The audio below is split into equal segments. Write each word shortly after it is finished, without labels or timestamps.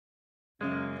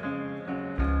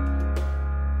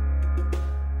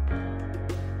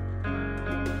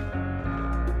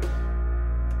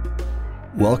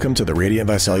Welcome to the Radiant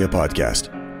Visalia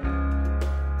podcast.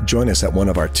 Join us at one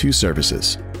of our two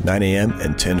services, 9 a.m.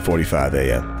 and 10:45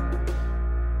 a.m.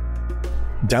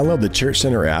 Download the Church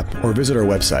Center app or visit our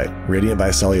website,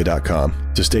 radiantvisalia.com,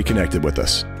 to stay connected with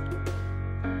us.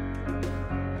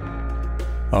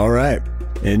 All right,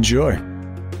 enjoy.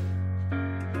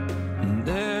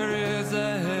 There is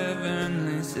a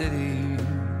heavenly city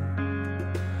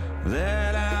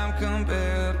that I'm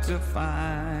compelled to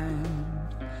find.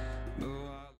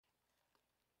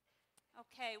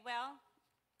 Okay, well,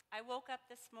 I woke up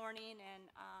this morning and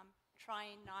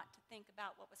trying not to think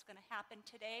about what was going to happen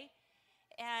today.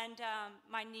 And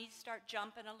my knees start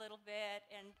jumping a little bit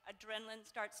and adrenaline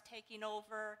starts taking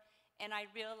over. And I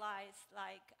realized,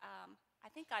 I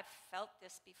think I've felt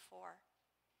this before.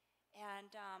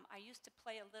 And I used to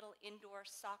play a little indoor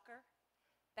soccer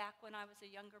back when I was a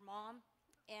younger mom.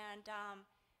 And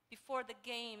before the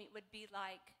game, it would be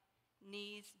like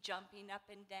knees jumping up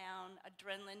and down,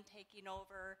 adrenaline taking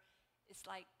over. It's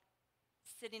like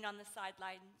sitting on the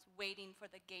sidelines waiting for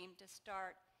the game to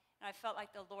start. And I felt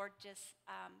like the Lord just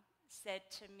said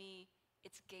to me,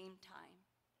 it's game time.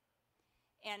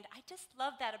 And I just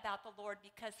love that about the Lord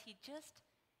because he just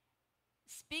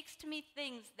speaks to me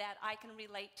things that I can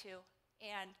relate to.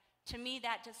 And to me,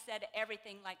 that just said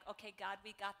everything like, okay, God,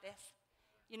 we got this.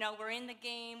 You know, we're in the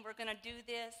game, we're going to do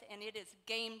this, and it is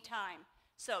game time.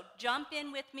 So jump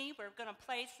in with me. We're going to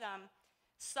play some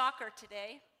soccer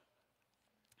today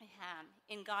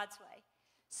in God's way.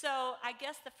 So I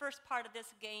guess the first part of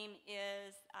this game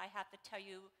is I have to tell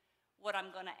you what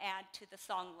I'm going to add to the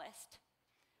song list.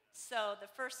 So the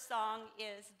first song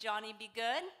is Johnny Be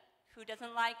Good. Who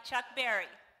doesn't like Chuck Berry?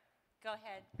 Go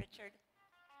ahead, Richard.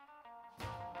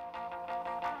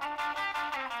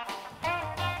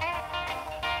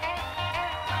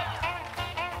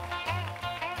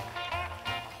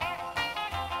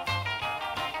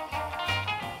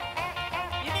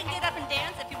 You can get up and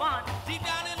dance if you want. Deep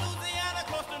down in Louisiana,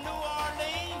 close to New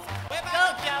Orleans, way back Go,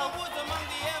 in Joe. the woods among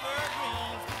the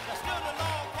evergreens, there stood a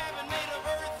log cabin made of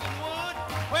earth and wood,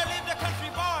 where lived a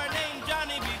country boy named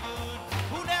Johnny Be Good,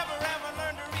 who never ever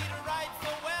learned to read or write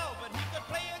so well, but he could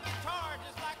play a guitar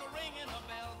just like a ringing a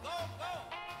bell. Go, go.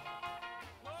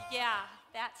 Yeah,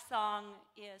 that song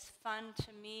is fun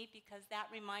to me because that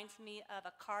reminds me of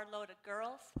a carload of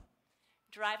girls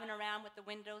driving around with the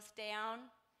windows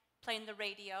down, playing the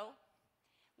radio,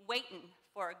 waiting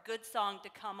for a good song to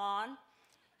come on.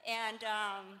 And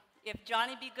if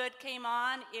Johnny Be Good came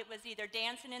on, it was either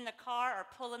dancing in the car or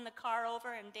pulling the car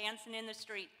over and dancing in the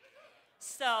street.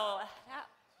 So,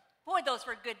 boy, those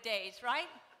were good days, right?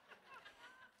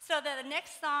 So the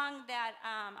next song that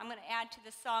I'm going to add to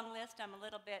the song list, I'm a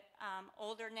little bit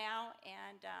older now,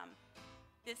 and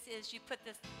this is You Put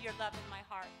Your Love in My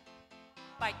Heart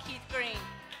by Keith Green.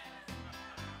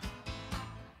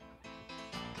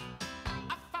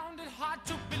 I found it hard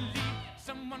to believe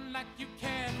someone like you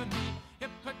cared for me. You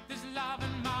put this love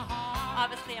in my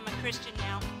heart. Obviously, I'm a Christian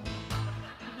now.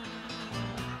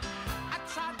 I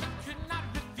tried but could not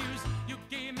refuse. You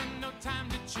gave me no time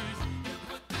to choose. You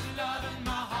put this love in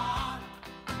my heart.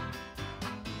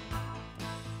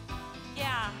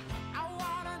 Yeah. I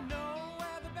wanna know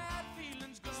where the bad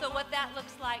feelings go. So what that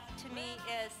looks like to me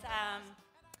is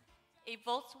a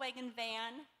Volkswagen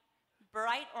van,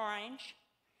 bright orange,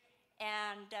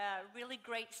 and a really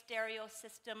great stereo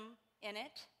system in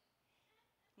it,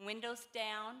 windows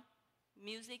down,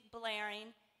 music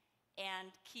blaring, and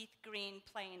Keith Green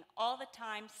playing all the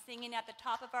time, singing at the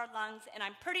top of our lungs, and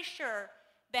I'm pretty sure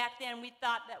back then we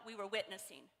thought that we were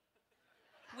witnessing.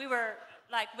 We were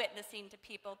like witnessing to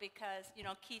people because, you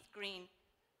know, Keith Green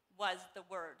was the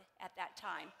word at that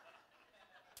time.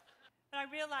 But I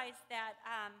realized that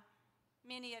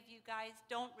many of you guys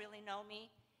don't really know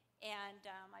me, and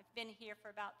I've been here for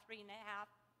about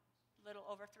a little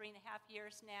over 3.5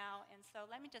 years now, and so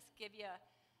let me just give you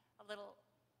a little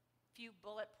few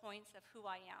bullet points of who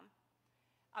I am.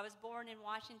 I was born in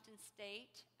Washington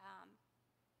State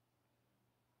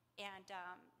and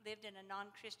lived in a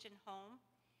non-Christian home.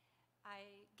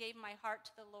 I gave my heart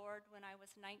to the Lord when I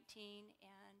was 19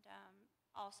 and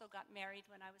also got married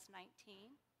when I was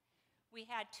 19. We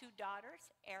had 2 daughters,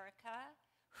 Erica,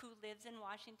 who lives in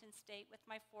Washington State with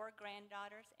my 4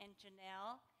 granddaughters, and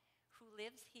Janelle, who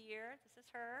lives here, this is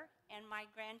her, and my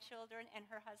grandchildren and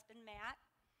her husband, Matt.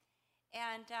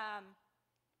 And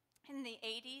in the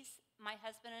 80s, my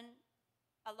husband,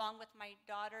 along with my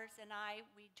daughters and I,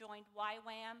 we joined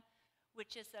YWAM,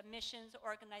 which is a missions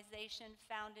organization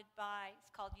founded by,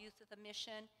 it's called Youth with a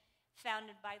Mission,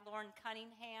 founded by Lauren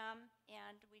Cunningham,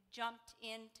 and we jumped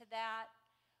into that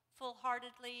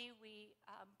full-heartedly. We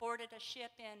boarded a ship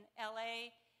in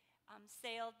L.A.,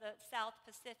 sailed the South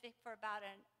Pacific for about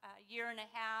a year and a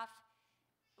half.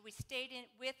 We stayed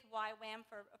with YWAM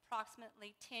for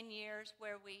approximately 10 years,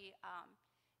 where we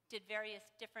did various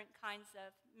different kinds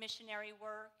of missionary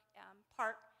work,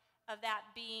 part of that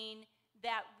being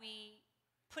that we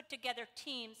put together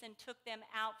teams and took them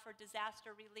out for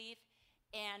disaster relief.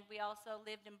 And we also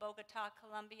lived in Bogota,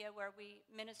 Colombia, where we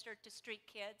ministered to street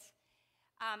kids.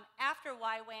 After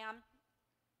YWAM,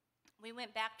 we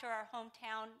went back to our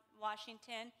hometown,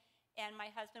 Washington, and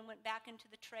my husband went back into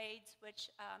the trades, which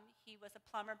he was a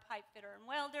plumber, pipe fitter, and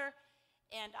welder.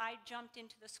 And I jumped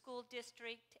into the school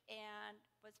district and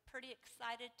was pretty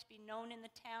excited to be known in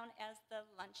the town as the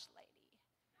lunch lady.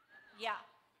 Yeah,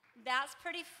 that's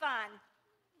pretty fun.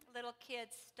 Little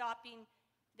kids stopping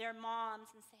their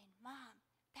moms and saying, "Mom,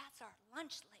 that's our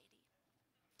lunch lady."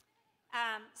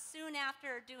 Soon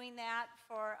after doing that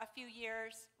for a few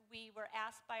years, we were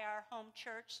asked by our home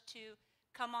church to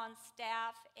come on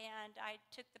staff, and I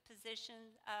took the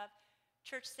position of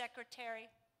church secretary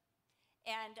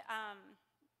and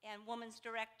women's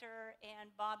director,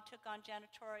 and Bob took on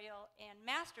janitorial and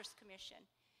master's commission.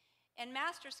 And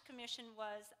master's commission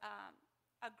was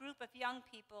a group of young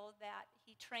people that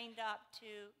he trained up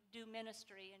to do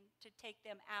ministry and to take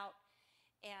them out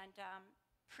and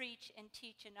preach and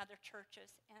teach in other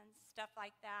churches and stuff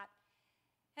like that.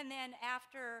 And then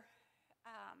after,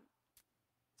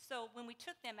 so when we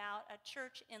took them out, a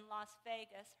church in Las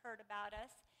Vegas heard about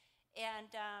us,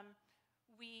 and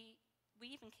we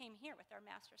even came here with our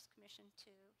master's commission to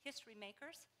History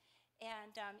Makers.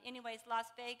 And anyways,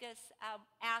 Las Vegas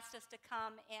asked us to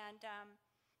come and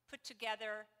put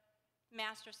together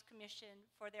master's commission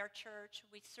for their church.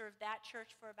 We served that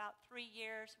church for about 3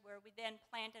 years, where we then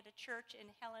planted a church in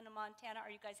Helena, Montana.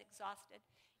 Are you guys exhausted?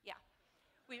 Yeah.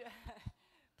 We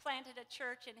planted a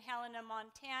church in Helena,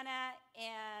 Montana,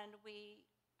 and we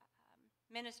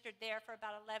ministered there for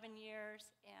about 11 years.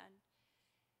 And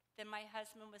then my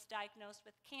husband was diagnosed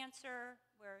with cancer,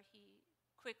 where he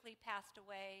quickly passed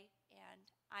away,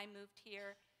 and I moved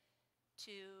here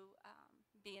to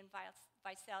be in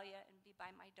Visalia and be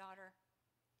by my daughter,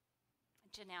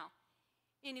 Janelle.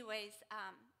 Anyways,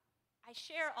 I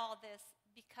share all this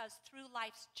because through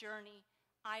life's journey,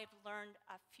 I've learned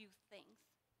a few things.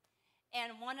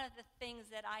 And one of the things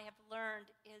that I have learned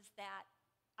is that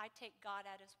I take God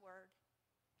at His word.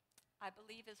 I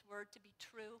believe His word to be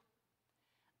true.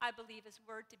 I believe His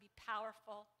word to be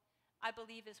powerful. I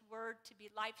believe His word to be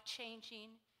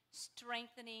life-changing,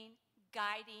 strengthening,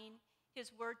 guiding.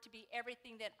 His word to be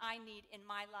everything that I need in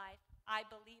my life. I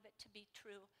believe it to be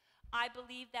true. I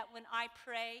believe that when I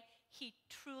pray, He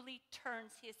truly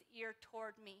turns His ear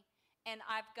toward me, and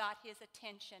I've got His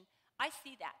attention. I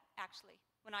see that, actually,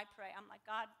 when I pray. I'm like,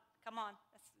 God, come on,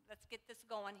 let's get this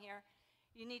going here.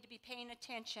 You need to be paying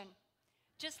attention.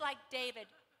 Just like David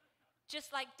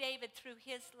through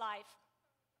his life,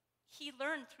 he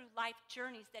learned through life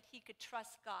journeys that he could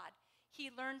trust God. He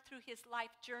learned through his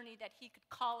life journey that he could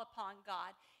call upon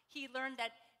God. He learned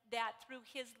that through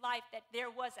his life that there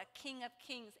was a King of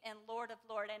Kings and Lord of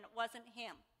Lords, and it wasn't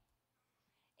him.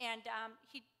 And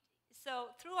so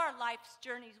through our life's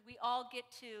journeys, we all get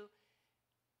to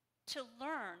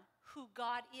learn who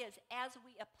God is as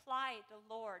we apply the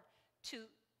Lord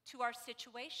to our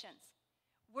situations.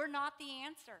 We're not the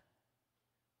answer.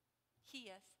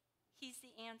 He is. He's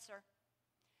the answer.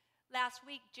 Last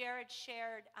week, Jared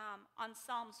shared on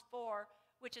Psalms 4,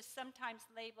 which is sometimes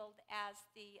labeled as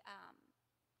the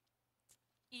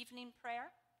evening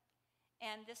prayer.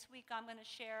 And this week, I'm going to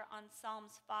share on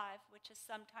Psalms 5, which is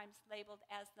sometimes labeled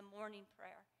as the morning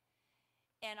prayer.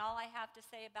 And all I have to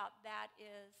say about that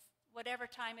is, whatever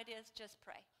time it is, just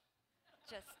pray.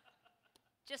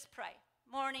 Just pray.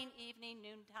 Morning, evening,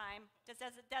 noontime, it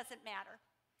doesn't matter.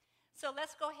 So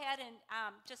let's go ahead and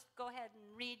just go ahead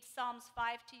and read Psalms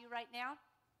 5 to you right now.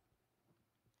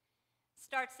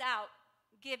 Starts out,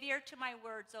 "Give ear to my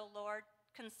words, O Lord.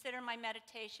 Consider my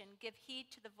meditation. Give heed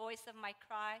to the voice of my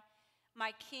cry,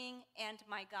 my King and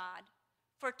my God.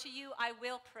 For to you I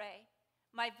will pray.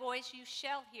 My voice you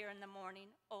shall hear in the morning,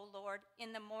 O Lord.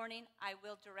 In the morning I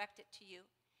will direct it to you,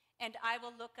 and I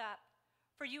will look up.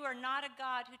 For you are not a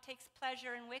God who takes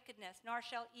pleasure in wickedness, nor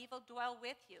shall evil dwell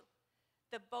with you.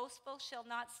 The boastful shall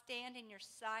not stand in your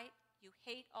sight. You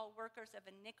hate all workers of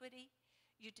iniquity.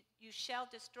 You shall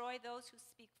destroy those who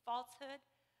speak falsehood.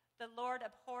 The Lord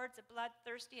abhors a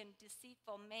bloodthirsty and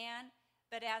deceitful man.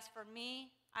 But as for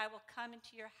me, I will come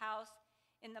into your house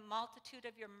in the multitude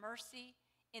of your mercy.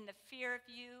 In the fear of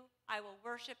you, I will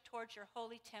worship towards your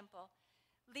holy temple.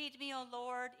 Lead me, O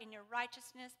Lord, in your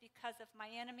righteousness because of my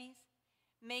enemies.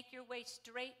 Make your way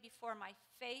straight before my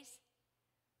face,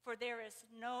 for there is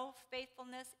no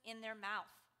faithfulness in their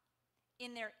mouth.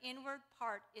 In their inward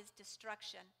part is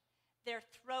destruction. Their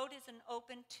throat is an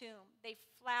open tomb. They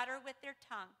flatter with their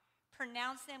tongue.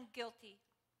 Pronounce them guilty,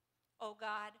 O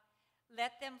God.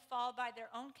 Let them fall by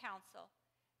their own counsel.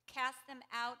 Cast them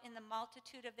out in the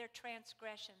multitude of their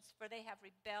transgressions, for they have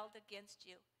rebelled against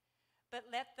you. But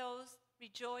let those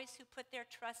rejoice who put their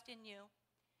trust in you.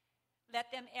 Let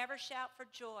them ever shout for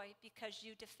joy because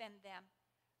you defend them.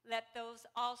 Let those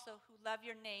also who love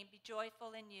your name be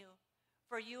joyful in you.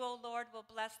 For you, O Lord, will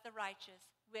bless the righteous.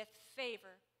 With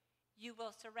favor you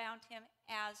will surround him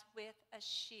as with a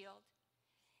shield.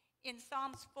 In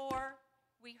Psalms 4,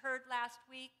 we heard last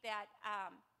week that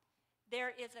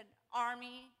there is an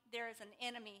army, there is an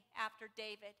enemy after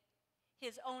David.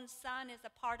 His own son is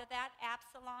a part of that,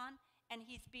 Absalom, and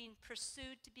he's being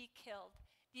pursued to be killed.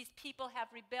 These people have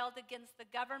rebelled against the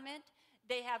government,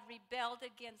 they have rebelled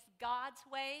against God's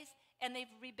ways, and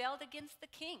they've rebelled against the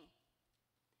king.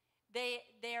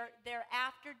 They're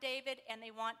after David, and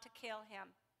they want to kill him.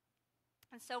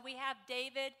 And so we have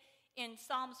David in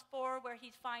Psalms 4 where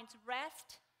he finds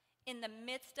rest in the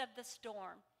midst of the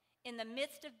storm. In the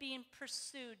midst of being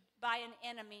pursued by an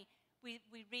enemy, we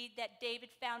read that David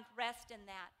found rest in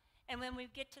that. And when we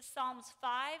get to Psalms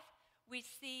 5, we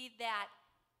see that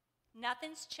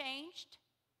nothing's changed.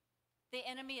 The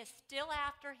enemy is still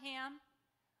after him,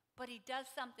 but he does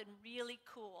something really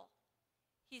cool.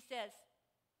 He says,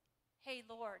 hey,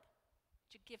 Lord,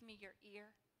 would you give me your ear?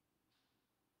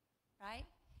 Right?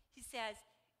 He says,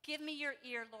 give me your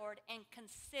ear, Lord, and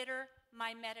consider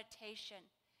my meditation.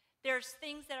 There's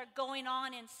things that are going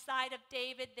on inside of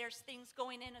David. There's things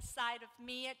going inside of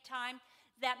me at times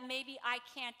that maybe I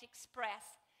can't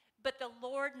express. But the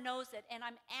Lord knows it, and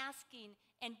I'm asking,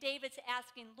 and David's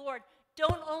asking, Lord,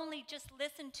 don't only just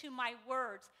listen to my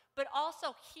words, but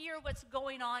also hear what's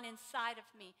going on inside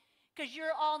of me. Because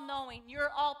you're all-knowing,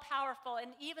 you're all-powerful,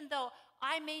 and even though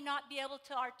I may not be able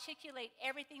to articulate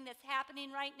everything that's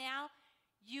happening right now,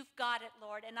 you've got it,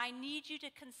 Lord, and I need you to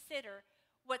consider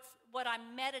what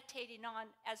I'm meditating on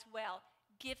as well.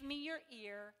 Give me your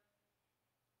ear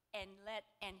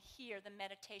and hear the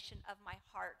meditation of my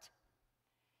heart.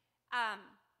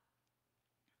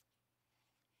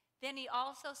 Then he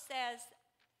also says,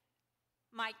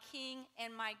 my King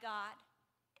and my God.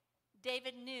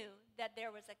 David knew that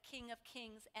there was a King of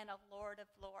Kings and a Lord of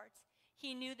Lords.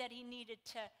 He knew that he needed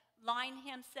to line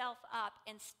himself up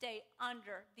and stay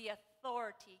under the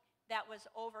authority that was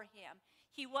over him.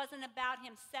 He wasn't about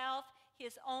himself,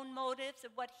 his own motives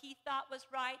of what he thought was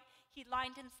right. He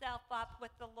lined himself up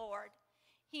with the Lord.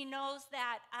 He knows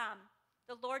that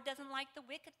the Lord doesn't like the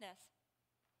wickedness.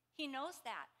 He knows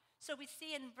that. So we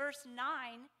see in verse 9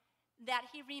 that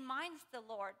he reminds the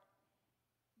Lord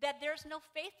that there's no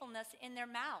faithfulness in their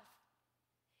mouth.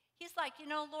 He's like,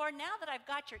 Lord, now that I've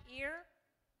got your ear,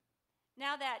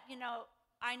 now that,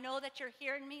 I know that you're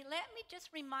hearing me, let me just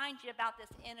remind you about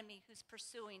this enemy who's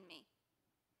pursuing me.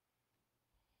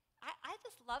 I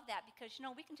just love that because,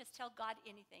 we can just tell God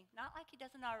anything. Not like he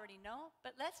doesn't already know,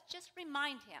 but let's just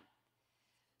remind him.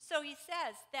 So he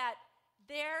says that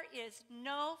there is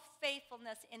no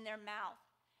faithfulness in their mouth.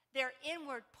 Their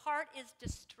inward part is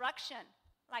destruction.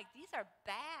 Like, these are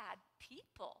bad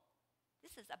people.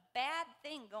 This is a bad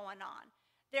thing going on.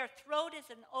 Their throat is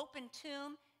an open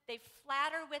tomb. They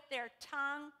flatter with their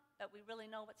tongue, but we really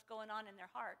know what's going on in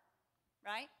their heart,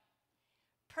 right?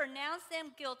 Pronounce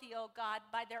them guilty, O God,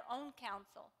 by their own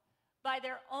counsel, by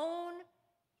their own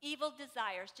evil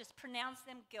desires. Just pronounce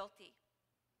them guilty.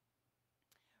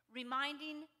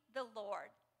 Reminding the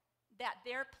Lord that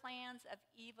their plans of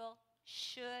evil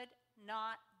should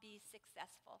not be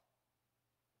successful.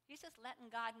 He's just letting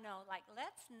God know,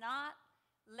 let's not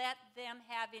let them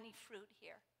have any fruit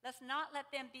here. Let's not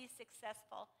let them be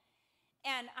successful.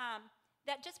 And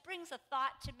that just brings a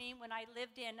thought to me. When I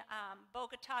lived in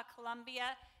Bogota,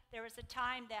 Colombia, there was a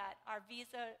time that our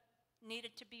visa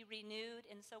needed to be renewed,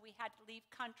 and so we had to leave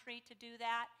country to do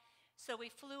that. So we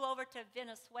flew over to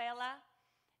Venezuela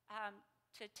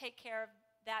to take care of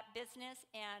that business,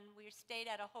 and we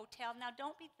stayed at a hotel. Now,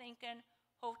 don't be thinking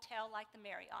hotel like the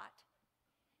Marriott.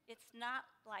 It's not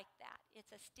like that.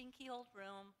 It's a stinky old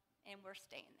room, and we're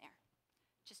staying there,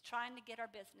 just trying to get our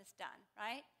business done,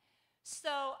 right?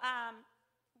 So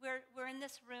we're in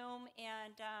this room,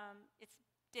 and it's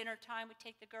dinner time. We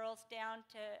take the girls down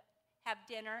to have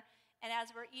dinner, and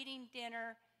as we're eating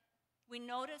dinner, we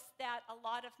notice that a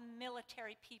lot of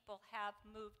military people have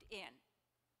moved in.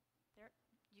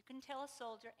 You can tell a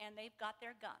soldier, and they've got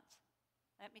their guns.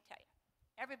 Let me tell you.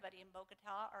 everybody in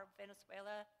Bogota or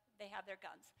Venezuela, they have their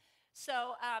guns.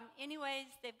 So anyways,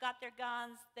 they've got their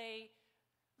guns. They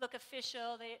look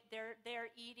official. They're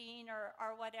eating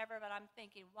or whatever, but I'm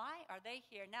thinking, why are they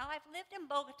here? Now, I've lived in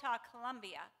Bogota,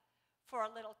 Colombia for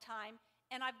a little time,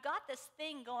 and I've got this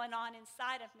thing going on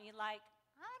inside of me like,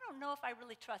 I don't know if I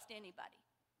really trust anybody,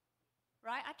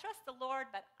 right? I trust the Lord,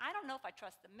 but I don't know if I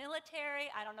trust the military.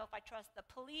 I don't know if I trust the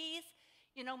police.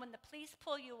 You know, when the police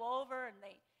pull you over and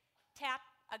they tap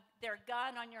their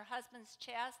gun on your husband's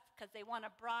chest because they want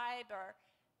a bribe, or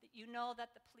that you know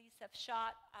that the police have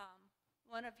shot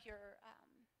one of your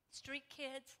street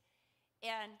kids.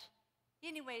 And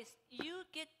anyways, you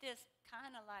get this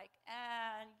kind of like,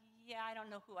 yeah, I don't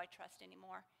know who I trust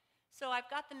anymore. So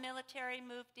I've got the military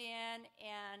moved in,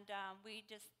 and we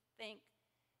just think,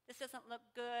 this doesn't look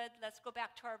good. Let's go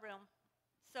back to our room.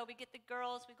 So we get the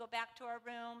girls, we go back to our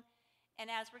room,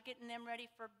 and as we're getting them ready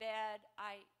for bed,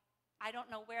 I don't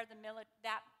know where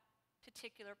that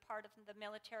particular part of the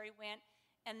military went.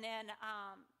 And then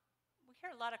we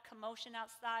hear a lot of commotion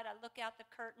outside. I look out the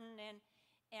curtain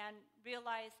and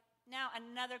realize now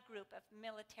another group of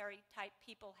military-type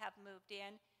people have moved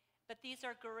in, but these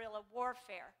are guerrilla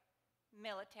warfare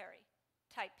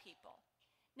military-type people.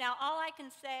 Now, all I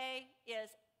can say is,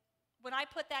 when I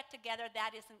put that together,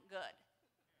 that isn't good.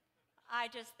 I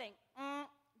just think,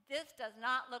 this does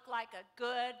not look like a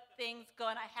good thing's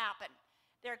going to happen.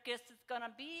 This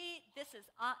is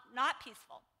not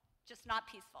peaceful, just not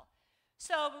peaceful.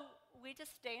 So we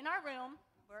just stay in our room.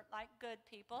 We're like good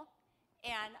people.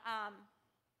 And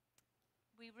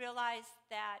we realize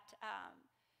that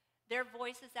their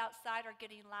voices outside are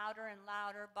getting louder and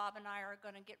louder. Bob and I are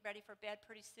going to get ready for bed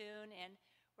pretty soon, and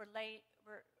we're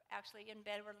actually in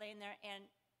bed, we're laying there, and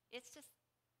it's just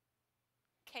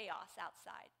chaos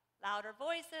outside. Louder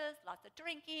voices, lots of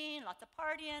drinking, lots of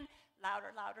partying,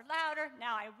 louder, louder, louder.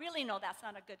 Now I really know that's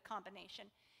not a good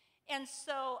combination. And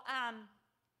so I'm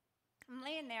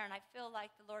laying there, and I feel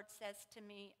like the Lord says to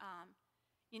me,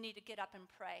 you need to get up and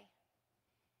pray.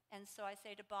 And so I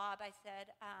say to Bob, I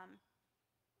said,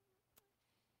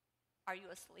 are you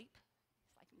asleep?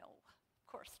 He's like, no, of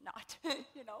course not,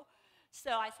 you know.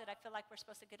 So I said, I feel like we're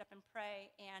supposed to get up and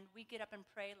pray, and we get up and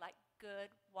pray like good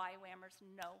YWAMers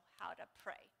know how to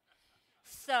pray.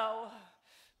 So,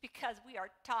 because we are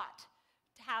taught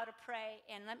how to pray,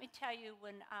 and let me tell you,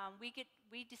 when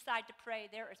we decide to pray,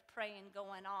 there is praying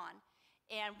going on,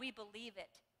 and we believe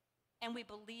it, and we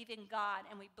believe in God,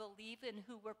 and we believe in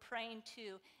who we're praying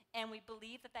to, and we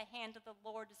believe that the hand of the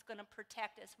Lord is going to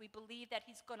protect us. We believe that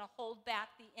he's going to hold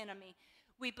back the enemy.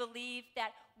 We believe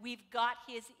that we've got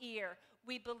his ear.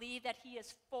 We believe that he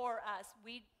is for us.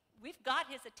 We've got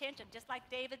his attention. Just like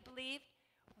David believed,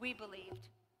 we believed.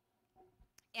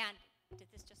 And did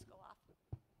this just go off?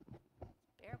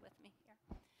 Bear with me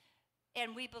here.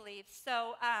 And we believe.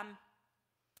 So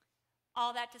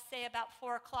all that to say, about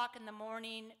 4 o'clock in the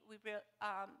morning,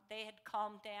 they had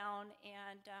calmed down,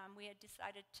 and we had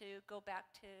decided to go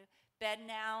back to bed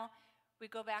now. We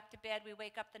go back to bed. We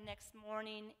wake up the next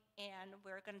morning, and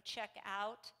we're going to check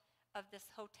out of this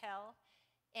hotel.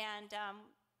 And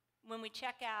when we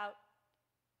check out,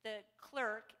 the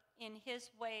clerk, in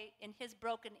his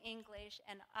broken English,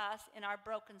 and us in our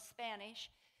broken Spanish,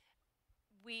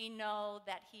 we know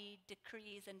that he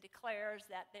decrees and declares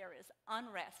that there is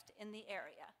unrest in the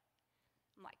area.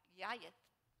 I'm like, yeah,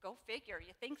 go figure.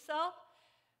 You think so?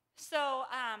 So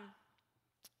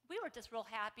we were just real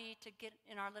happy to get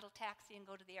in our little taxi and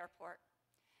go to the airport.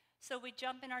 So we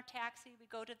jump in our taxi, we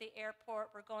go to the airport,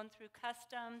 we're going through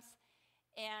customs,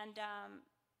 and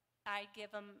I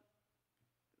give them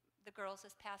the girls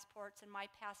as passports and my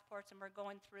passports, and we're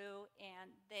going through,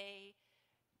 and they're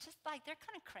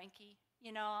kind of cranky.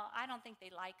 You know, I don't think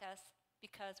they like us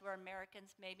because we're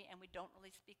Americans maybe, and we don't really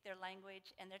speak their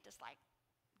language, and they're just like,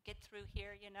 get through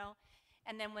here, you know.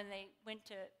 And then when they went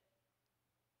to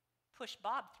push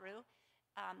Bob through,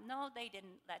 no, they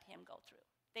didn't let him go through.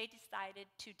 They decided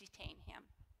to detain him.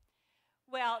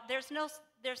 Well, there's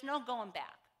no going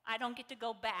back. I don't get to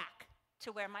go back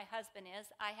to where my husband is.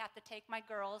 I have to take my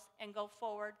girls and go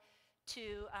forward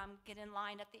to get in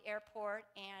line at the airport,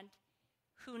 and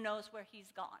who knows where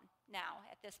he's gone now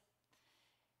at this.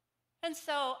 And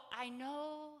so I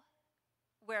know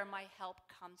where my help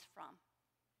comes from.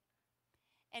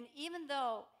 And even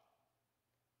though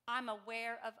I'm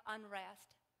aware of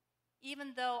unrest,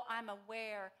 even though I'm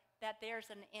aware that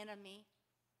there's an enemy,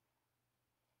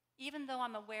 even though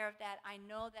I'm aware of that, I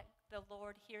know that the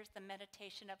Lord hears the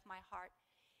meditation of my heart.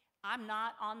 I'm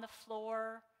not on the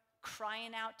floor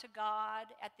crying out to God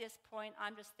at this point.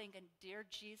 I'm just thinking, dear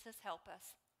Jesus, help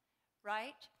us,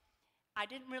 right? I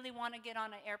didn't really want to get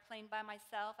on an airplane by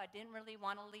myself. I didn't really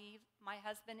want to leave my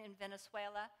husband in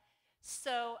Venezuela.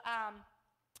 So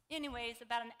anyways,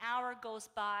 about an hour goes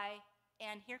by,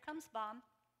 and here comes Bob,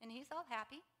 and he's all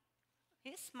happy.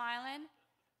 He's smiling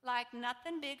like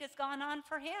nothing big has gone on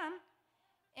for him.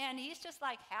 And he's just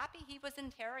like happy he was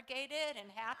interrogated and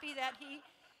happy that he,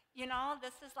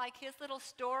 this is like his little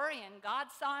story, and God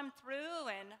saw him through.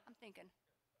 And I'm thinking,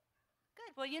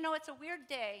 good. Well, it's a weird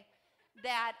day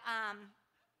that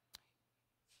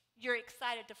you're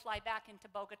excited to fly back into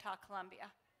Bogota,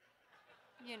 Colombia.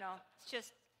 It's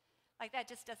just like that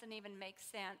just doesn't even make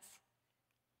sense.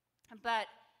 But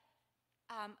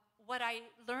what I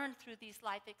learned through these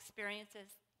life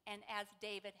experiences, and as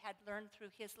David had learned through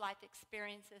his life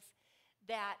experiences,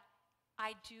 that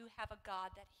I do have a God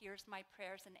that hears my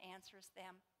prayers and answers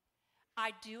them.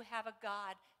 I do have a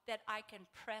God that I can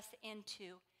press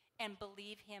into and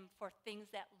believe him for things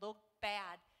that look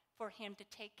bad, for him to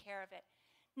take care of it.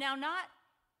 Now,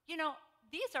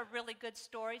 these are really good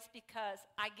stories because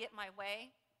I get my way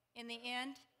in the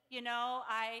end.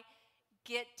 I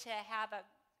get to have a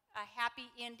happy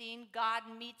ending. God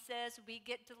meets us. We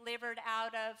get delivered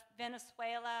out of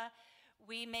Venezuela.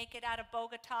 We make it out of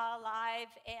Bogota alive.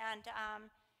 And,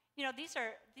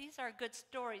 these are good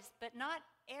stories, but not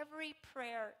every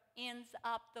prayer ends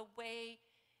up the way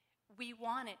we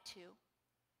want it to.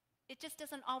 It just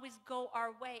doesn't always go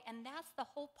our way. And that's the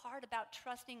whole part about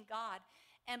trusting God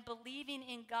and believing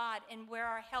in God and where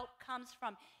our help comes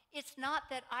from. It's not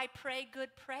that I pray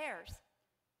good prayers.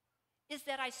 Is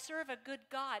that I serve a good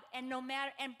God and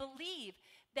believe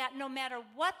that no matter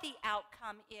what the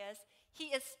outcome is, he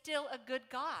is still a good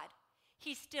God.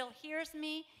 He still hears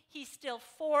me. He's still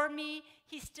for me.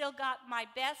 He's still got my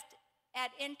best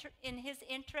in his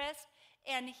interest,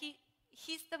 and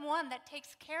he's the one that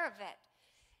takes care of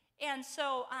it. And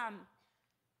so,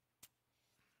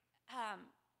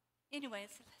 anyways,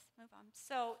 let's move on.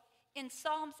 So in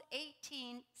Psalms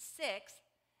 18:6,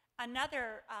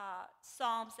 another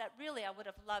Psalms that really I would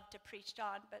have loved to preach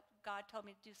on, but God told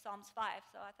me to do Psalms 5,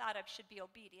 so I thought I should be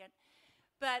obedient.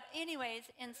 But anyways,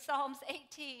 in Psalms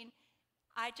 18,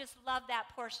 I just love that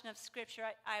portion of Scripture.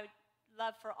 I would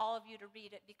love for all of you to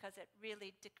read it because it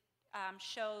really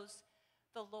shows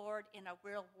the Lord in a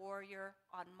real warrior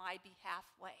on my behalf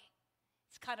way.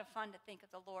 It's kind of fun to think of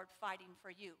the Lord fighting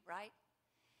for you, right?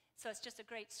 So it's just a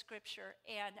great scripture.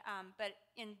 And but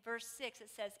in verse 6 it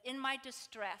says, "In my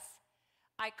distress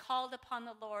I called upon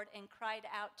the Lord and cried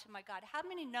out to my God." How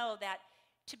many know that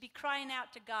to be crying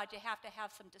out to God you have to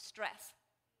have some distress?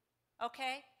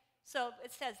 Okay? So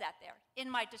it says that there. In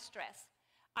my distress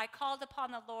I called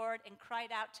upon the Lord and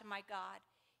cried out to my God.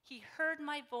 He heard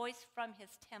my voice from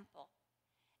his temple,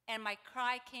 and my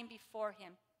cry came before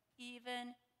him,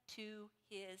 even to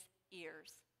his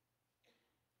ears.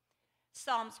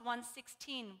 Psalms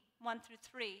 116,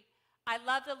 1-3. I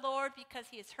love the Lord because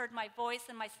he has heard my voice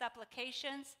and my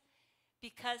supplications,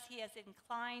 because he has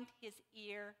inclined his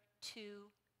ear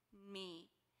to me.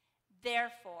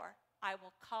 Therefore, I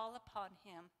will call upon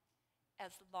him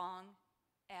as long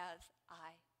as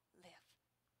I live.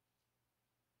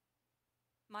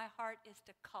 My heart is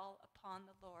to call upon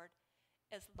the Lord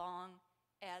as long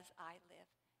as I live.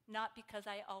 Not because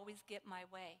I always get my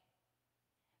way,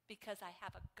 because I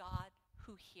have a God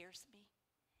who hears me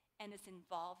and is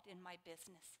involved in my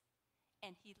business.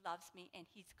 And he loves me, and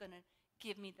he's going to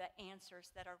give me the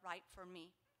answers that are right for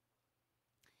me.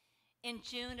 In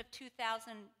June of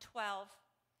 2012,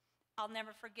 I'll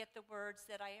never forget the words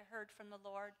that I heard from the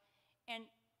Lord. And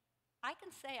I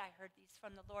can say I heard these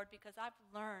from the Lord because I've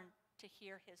learned to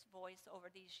hear his voice over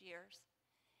these years.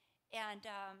 And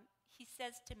he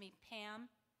says to me, "Pam,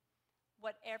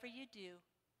 whatever you do,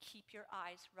 keep your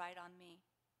eyes right on me."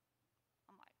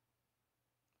 I'm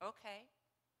like, okay.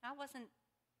 I wasn't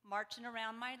marching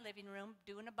around my living room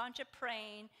doing a bunch of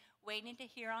praying, waiting to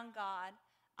hear on God.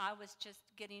 I was just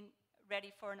getting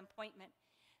ready for an appointment.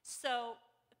 So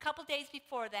a couple days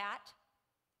before that,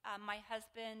 my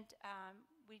husband,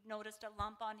 we noticed a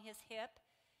lump on his hip,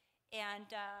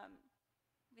 and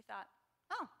we thought,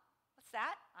 oh, what's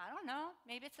that? I don't know.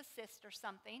 Maybe it's a cyst or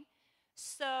something.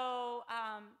 So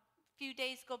a few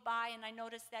days go by, and I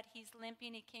noticed that he's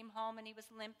limping. He came home, and he was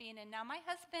limping. And now my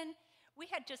husband, we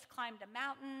had just climbed a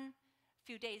mountain a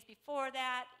few days before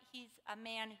that. He's a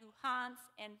man who hunts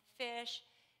and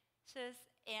fishes,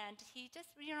 and he just,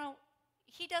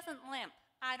 he doesn't limp.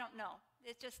 I don't know.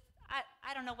 It's just,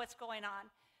 I don't know what's going on.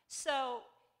 So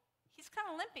he's kind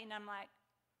of limping. I'm like,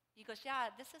 he goes, "Yeah,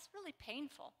 this is really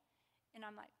painful." And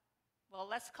I'm like, well,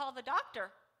 let's call the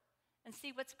doctor and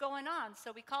see what's going on.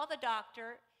 So we call the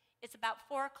doctor. It's about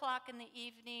 4 o'clock in the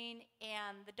evening,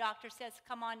 and the doctor says,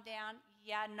 come on down.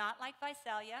 Yeah, not like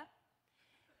Visalia.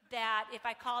 That if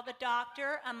I call the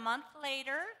doctor a month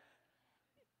later,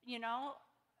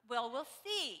 we'll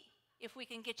see if we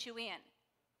can get you in.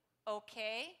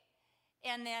 Okay?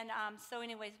 And then, so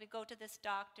anyways, we go to this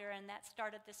doctor, and that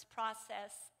started this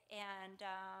process, and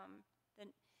then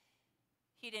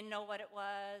he didn't know what it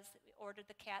was. We ordered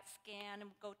the CAT scan, and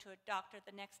we go to a doctor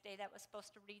the next day that was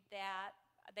supposed to read that.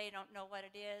 They don't know what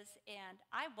it is, and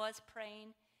I was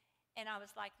praying, and I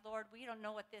was like, Lord, we don't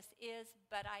know what this is,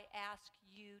 but I ask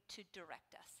you to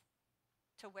direct us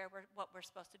to what we're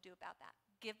supposed to do about that.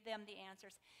 Give them the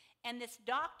answers. And this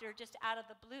doctor, just out of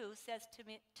the blue, says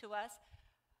to us,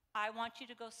 I want you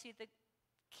to go see the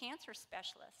cancer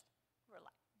specialist. We're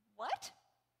like, what?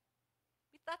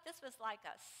 We thought this was like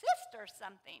a cyst or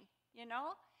something,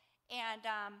 And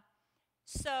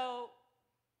so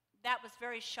that was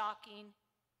very shocking.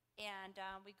 And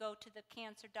we go to the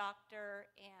cancer doctor,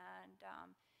 and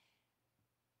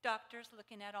doctor's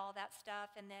looking at all that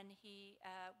stuff. And then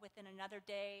within another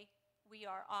day, we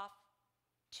are off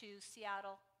to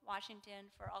Seattle, Washington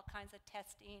for all kinds of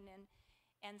testing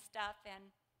and stuff.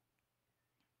 And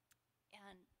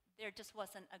there just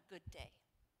wasn't a good day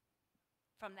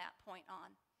from that point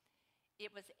on.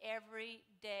 It was every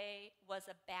day was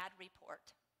a bad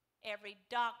report. Every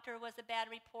doctor was a bad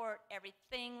report.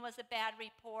 Everything was a bad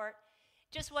report.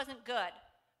 Just wasn't good.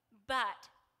 But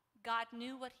God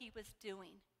knew what he was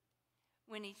doing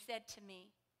when he said to me,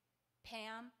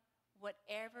 Pam,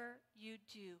 whatever you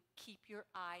do, keep your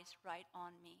eyes right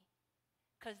on me.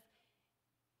 Because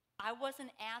I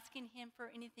wasn't asking him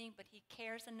for anything, but he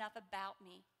cares enough about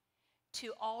me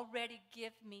to already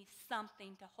give me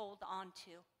something to hold on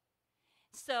to.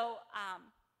 So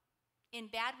in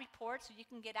bad reports, you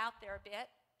can get out there a bit,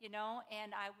 and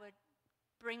I would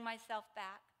bring myself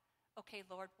back. Okay,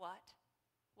 Lord, what?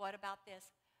 What about this?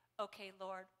 Okay,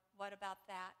 Lord, what about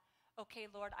that? Okay,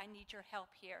 Lord, I need your help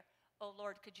here. Oh,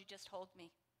 Lord, could you just hold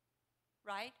me?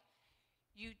 Right?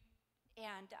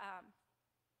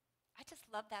 I just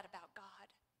love that about God.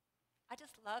 I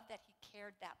just love that he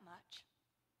cared that much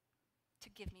to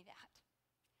give me that.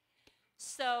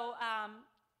 So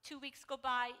 2 weeks go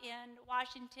by in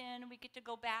Washington. We get to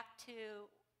go back to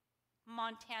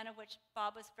Montana, which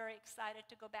Bob was very excited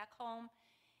to go back home.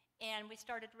 And we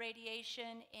started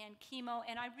radiation and chemo.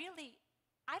 And I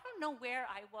don't know where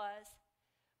I was,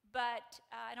 but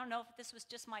I don't know if this was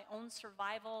just my own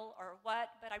survival or what,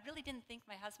 but I really didn't think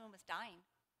my husband was dying.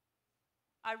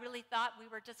 I really thought we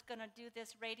were just going to do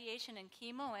this radiation and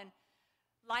chemo and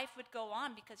life would go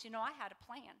on because, I had a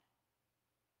plan.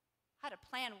 I had a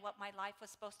plan what my life was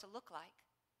supposed to look like.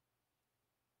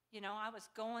 I was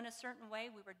going a certain way.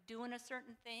 We were doing a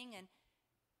certain thing, and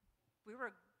we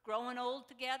were growing old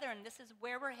together, and this is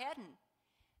where we're heading.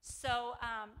 So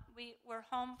we were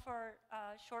home for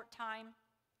a short time,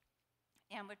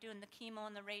 and we're doing the chemo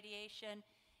and the radiation.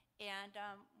 And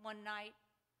one night,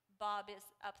 Bob is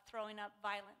up throwing up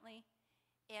violently,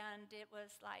 and it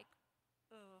was like,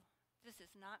 oh, this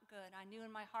is not good. I knew in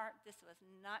my heart this was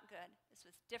not good. This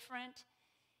was different.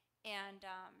 And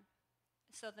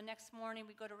so the next morning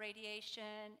we go to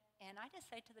radiation, and I just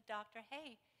say to the doctor,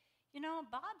 hey,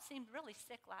 Bob seemed really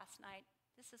sick last night.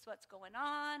 This is what's going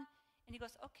on. And he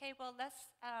goes, okay, well,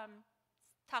 let's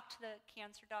talk to the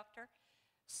cancer doctor.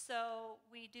 So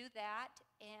we do that,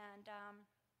 and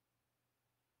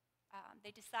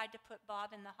they decide to put Bob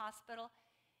in the hospital.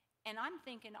 And I'm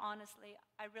thinking, honestly,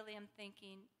 I really am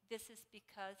thinking, this is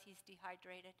because he's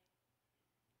dehydrated.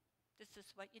 This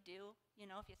is what you do.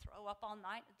 If you throw up all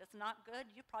night, that's not good.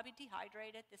 You're probably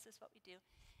dehydrated. This is what we do.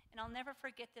 And I'll never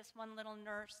forget this one little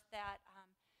nurse that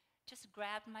just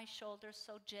grabbed my shoulder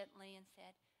so gently and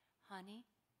said, honey,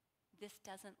 this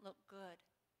doesn't look good.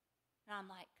 And I'm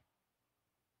like,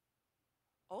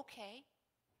 okay.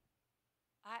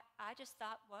 I just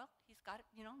thought, well, he's got it,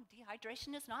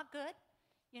 dehydration is not good.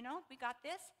 We got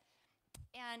this.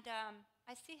 And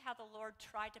I see how the Lord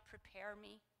tried to prepare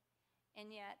me,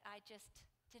 and yet I just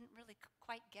didn't really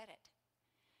quite get it.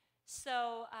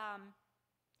 So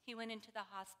he went into the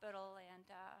hospital, and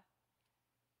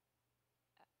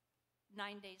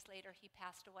 9 days later, he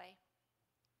passed away.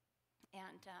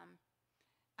 And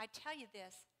I tell you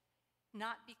this,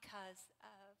 not because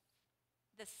of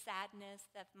the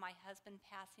sadness of my husband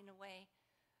passing away,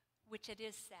 which it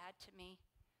is sad to me,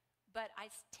 but I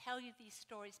tell you these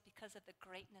stories because of the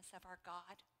greatness of our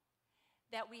God.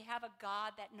 That we have a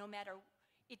God that no matter,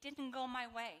 it didn't go my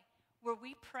way. Were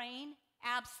we praying?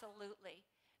 Absolutely.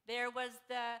 There was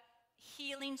the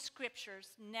healing scriptures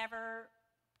never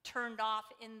turned off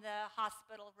in the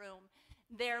hospital room.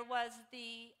 There was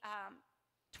the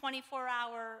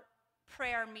 24-hour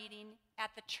prayer meeting at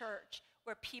the church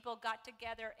where people got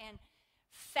together and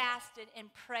fasted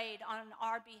and prayed on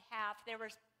our behalf. There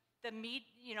was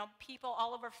people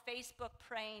all over Facebook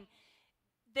praying.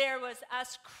 There was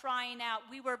us crying out.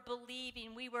 We were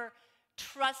believing. We were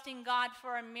trusting God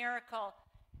for a miracle.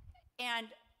 And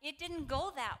it didn't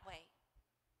go that way.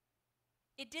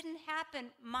 It didn't happen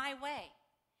my way.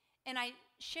 And I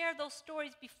shared those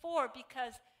stories before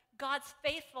because God's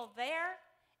faithful there,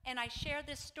 and I share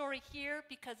this story here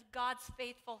because God's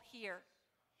faithful here.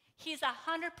 He's 100%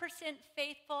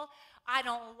 faithful. I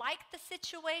don't like the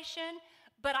situation,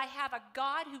 but I have a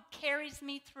God who carries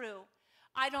me through.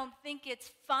 I don't think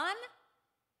it's fun,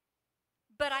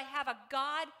 but I have a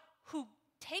God who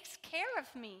takes care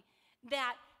of me.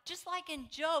 That just like in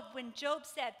Job, when Job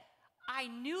said, I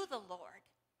knew the Lord,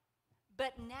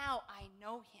 but now I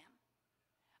know him.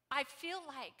 I feel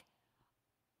like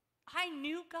I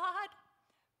knew God,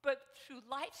 but through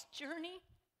life's journey,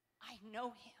 I know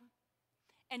him.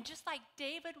 And just like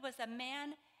David was a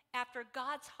man after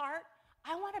God's heart,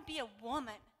 I want to be a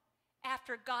woman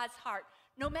after God's heart.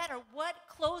 No matter what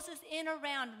closes in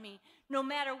around me, no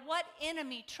matter what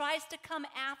enemy tries to come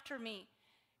after me,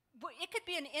 it could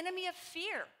be an enemy of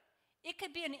fear. It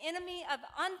could be an enemy of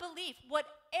unbelief.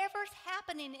 Whatever's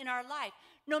happening in our life,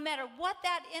 no matter what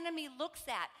that enemy looks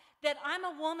at, that I'm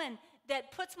a woman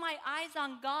that puts my eyes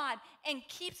on God and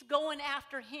keeps going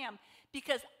after him,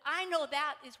 because I know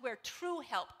that is where true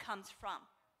help comes from.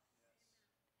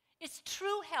 It's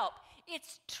true help.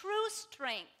 It's true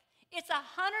strength. It's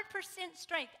 100%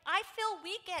 strength. I feel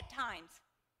weak at times.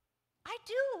 I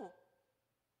do.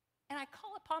 And I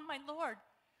call upon my Lord,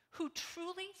 who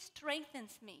truly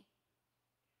strengthens me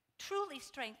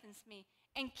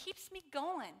and keeps me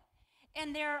going.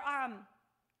 And there are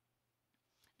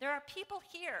people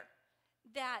here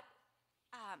that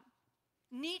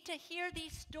need to hear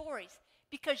these stories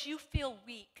because you feel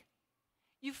weak.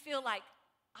 You feel like,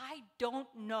 I don't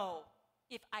know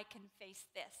if I can face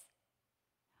this.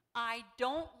 I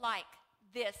don't like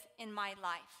this in my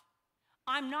life.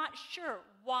 I'm not sure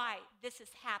why this has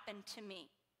happened to me.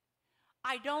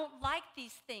 I don't like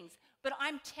these things, but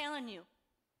I'm telling you,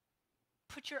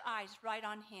 put your eyes right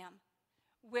on him,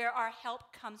 where our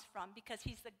help comes from, because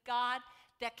he's the God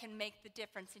that can make the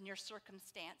difference in your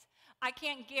circumstance. I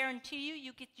can't guarantee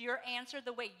you get your answer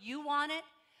the way you want it,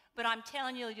 but I'm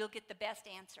telling you, you'll get the best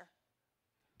answer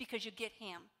because you get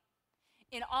him.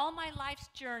 In all my life's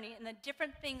journey and the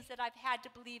different things that I've had to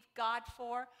believe God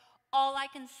for, all I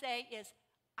can say is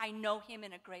I know him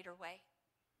in a greater way.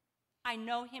 I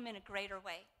know him in a greater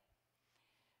way.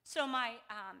 So my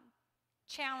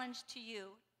challenge to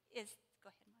you is, go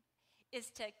ahead, Mom, is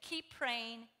to keep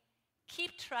praying,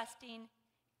 keep trusting,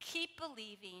 keep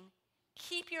believing,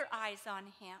 keep your eyes on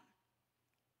him.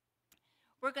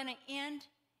 We're going to end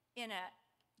in a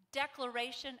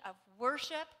declaration of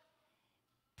worship,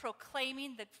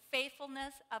 proclaiming the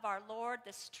faithfulness of our Lord,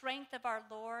 the strength of our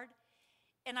Lord.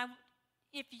 And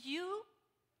if you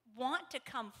want to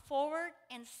come forward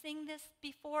and sing this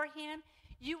before him,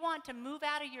 you want to move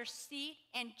out of your seat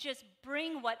and just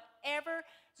bring whatever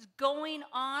is going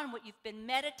on, what you've been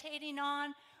meditating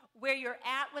on, where you're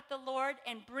at with the Lord,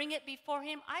 and bring it before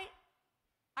him, I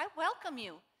welcome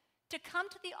you to come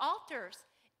to the altars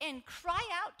and cry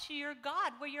out to your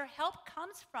God where your help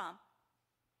comes from,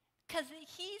 because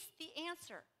he's the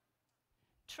answer.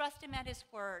 Trust him at his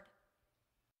word.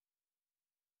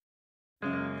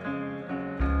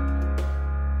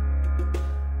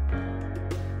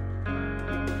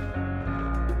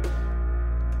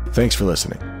 Thanks for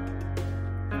listening.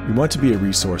 We want to be a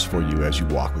resource for you as you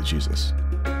walk with Jesus.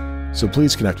 So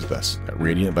please connect with us at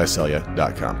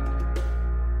radiantvisalia.com.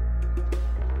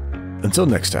 Until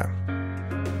next time.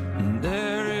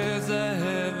 There is a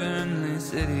heavenly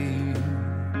city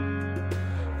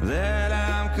that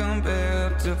I'm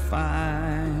compelled to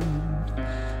find.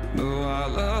 Though I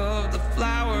love the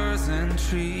flowers and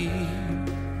trees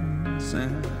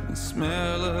and the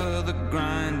smell of the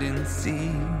grinding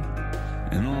sea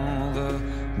and all the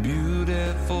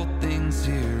beautiful things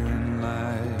here in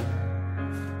life.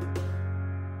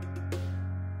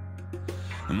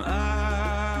 And